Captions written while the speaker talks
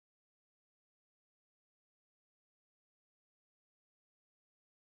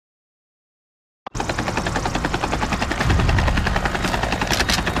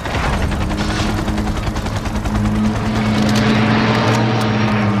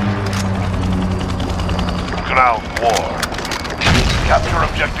ground war. Capture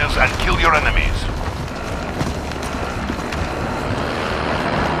objectives and kill your enemies.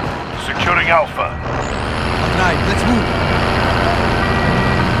 Securing Alpha. Right, let's move.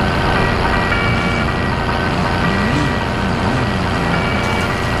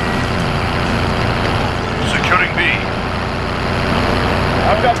 Securing B.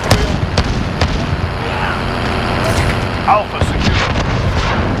 I've got the wheel. Alpha secure.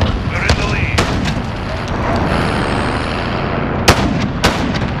 We're in the lead.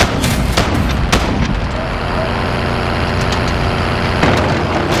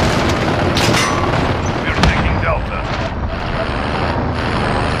 We're taking Delta.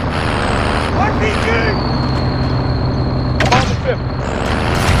 RPG! I'm on the 5th.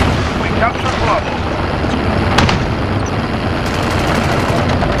 We captured Bravo.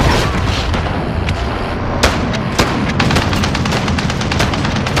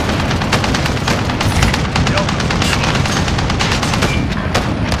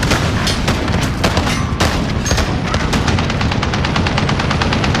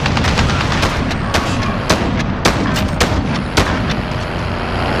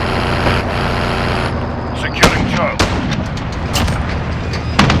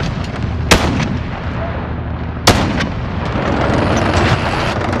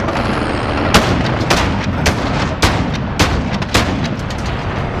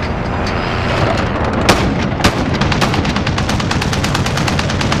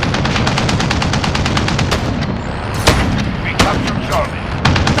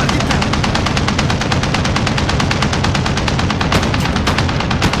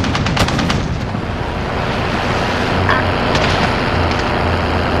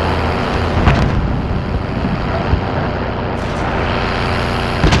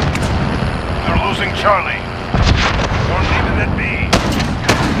 Charlie, you're needed at B.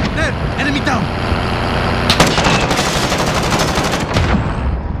 There, enemy down.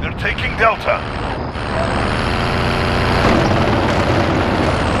 They're taking Delta.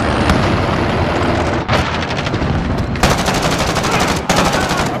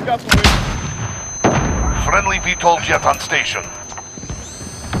 I've got the wheel. Friendly VTOL jet on station.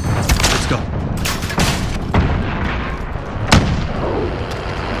 Let's go.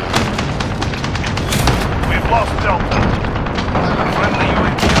 Lost Delta. Friendly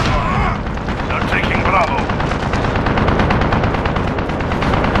UAV. They're taking Bravo.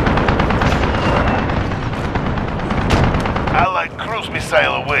 Allied cruise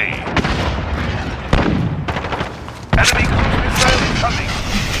missile away. Enemy cruise missile incoming.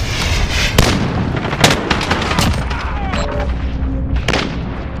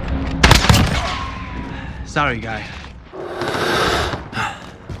 Sorry, guy.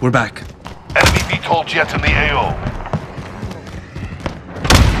 We're back. Enemy VTOL jet in the AO.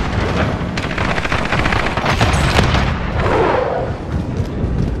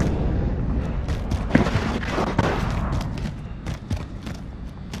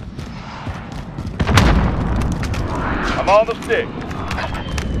 I'm on the stick.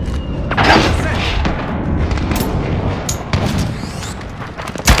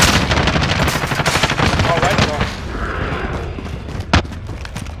 All right, I'm on.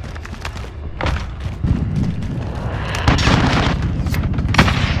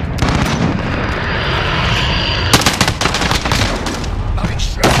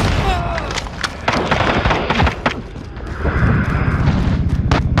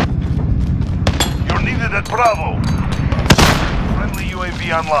 Bravo. Friendly UAV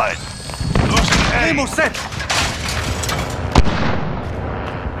online. Losing A. Ammo set.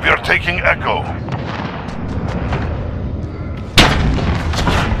 We are taking Echo.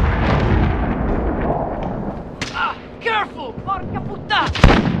 Careful! Porca puttana!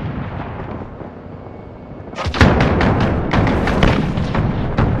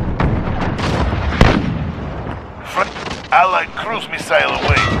 Allied cruise missile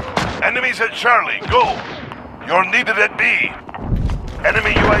away. Enemies at Charlie, go! You're needed at B.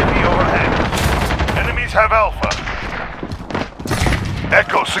 Enemy UAV overhead. Enemies have Alpha.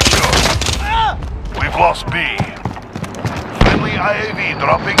 Echo secure. We've lost B. Friendly IAV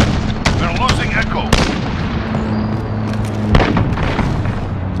dropping. We're losing Echo.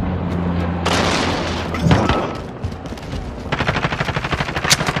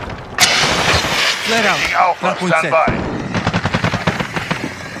 Flare out. Taking Alpha, Point stand set. by.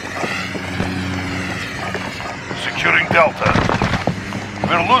 Securing Delta.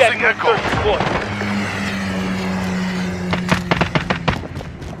 We're losing Echo.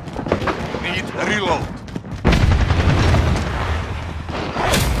 Need reload.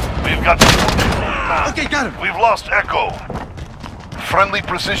 We've got... Okay, got him. We've lost Echo. Friendly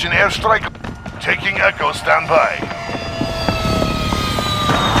precision airstrike. Taking Echo, stand by.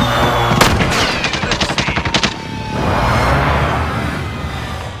 Let's see.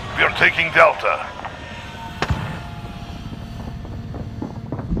 We are taking Delta.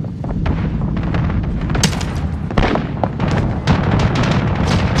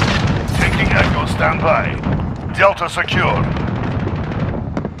 Taking Echo, stand by. Delta secure.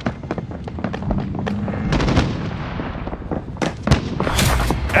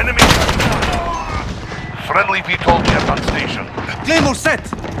 Enemy. Friendly VTOL jet on station. Claymore set!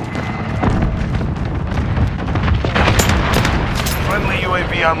 Friendly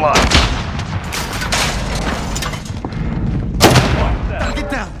UAV online. Get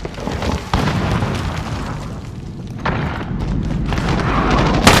down!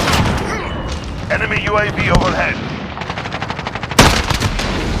 Enemy UAV overhead.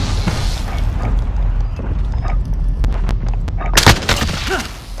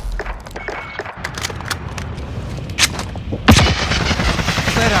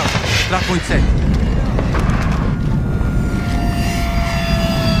 Clear out. Drop point set.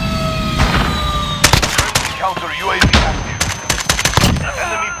 Counter UAV active.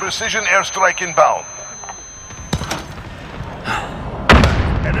 Enemy precision airstrike inbound.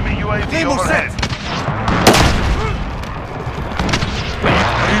 Enemy UAV Claymore overhead. set!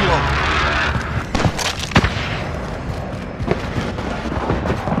 Reload.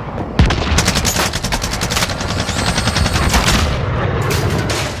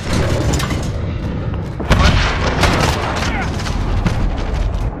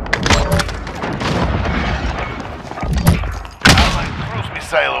 Allied cruise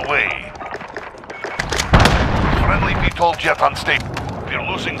missile away. Friendly VTOL jet on station. We're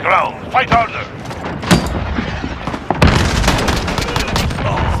losing ground. Fight harder.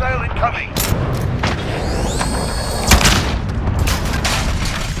 Missile incoming.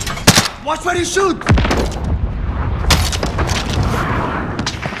 Watch where you shoot!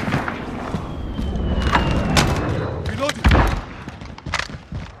 Reloading.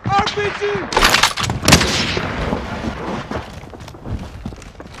 RPG!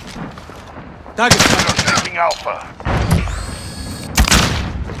 Target. We're taking Alpha.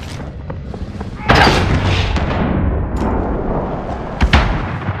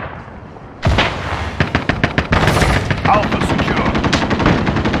 Alpha secure.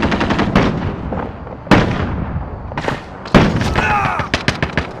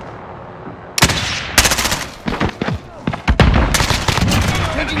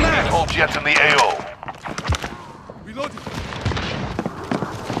 Changing mags. Hold jet in the AO. Reloading.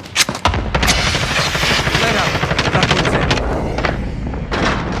 Clear out. Drop point set.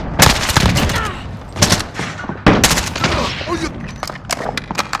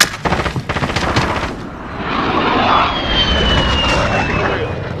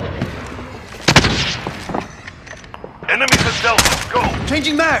 Enemies at Delta. Go.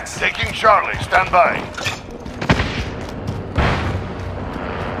 Changing mags. Taking Charlie. Stand by.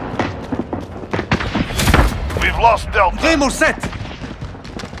 We've lost Delta. Claymore set!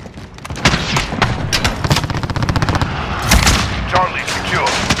 Charlie secure.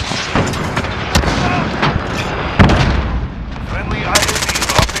 Friendly IAV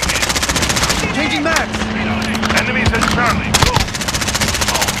dropping in. Changing mags. Enemies at Charlie. Go.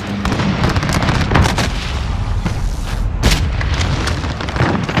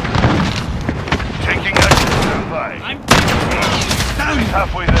 Taking action. Stand by. Enemies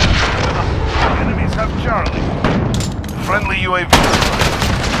halfway there. Enemies have Charlie. Friendly UAV.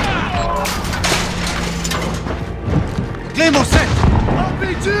 Claymore set!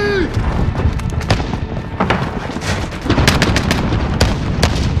 RPG!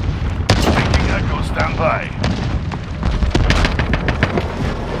 Taking Echo. Stand by.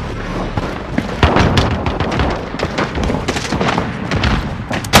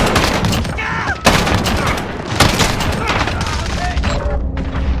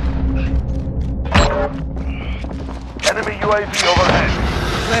 Enemy UAV overhead.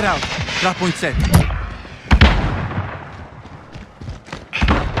 Clear out. Drop point set.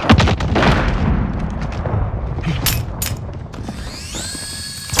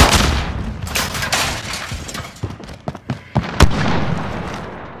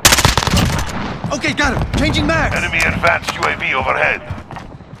 Okay, got him. Changing mags. Enemy advanced UAV overhead.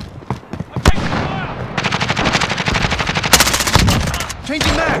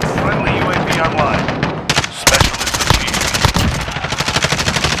 Changing mags. Friendly UAV online. Specialist achieved.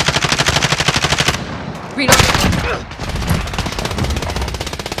 Reloading.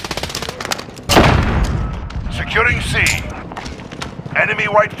 Securing C. Enemy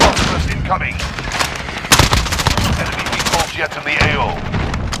white phosphorus incoming. Enemy VTOL jet in the AO.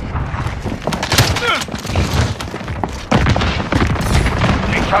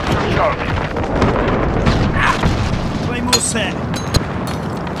 set.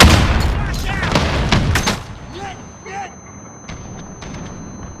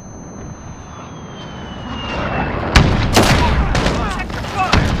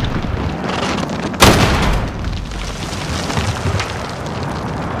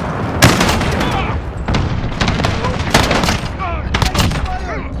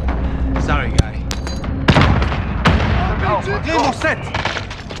 Sorry, guy. Game all set.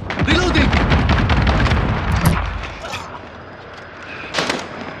 Reloading.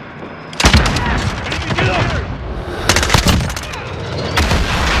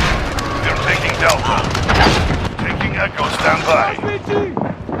 They're taking Delta. Taking Echo, stand by.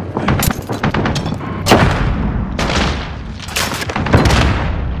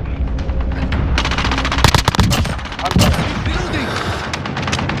 Reloading.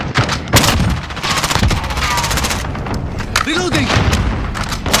 Reloading.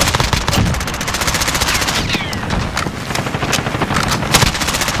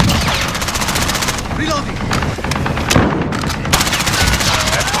 Reloading.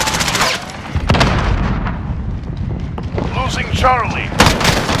 Losing Charlie.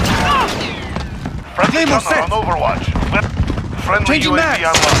 Friendly Game all gunner set. on Overwatch. Friendly Changing UAV mags.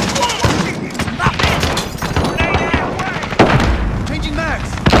 online. Changing mags.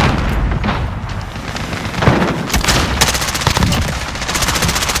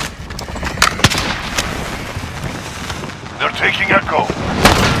 They're taking Echo.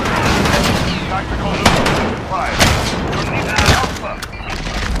 Tactical Nuke 5. You're needed at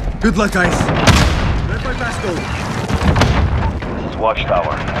Alpha. Good luck, guys. Red by Basco. This is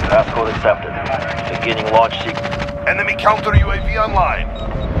Watchtower. Passcode accepted. Beginning launch sequence. Enemy counter UAV online.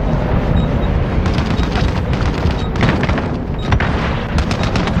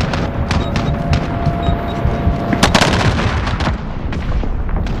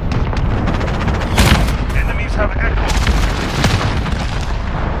 Enemies have Echo.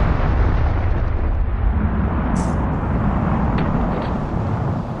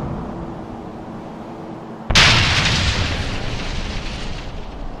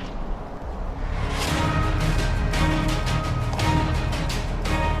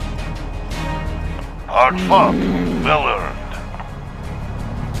 Hard fuck, Miller.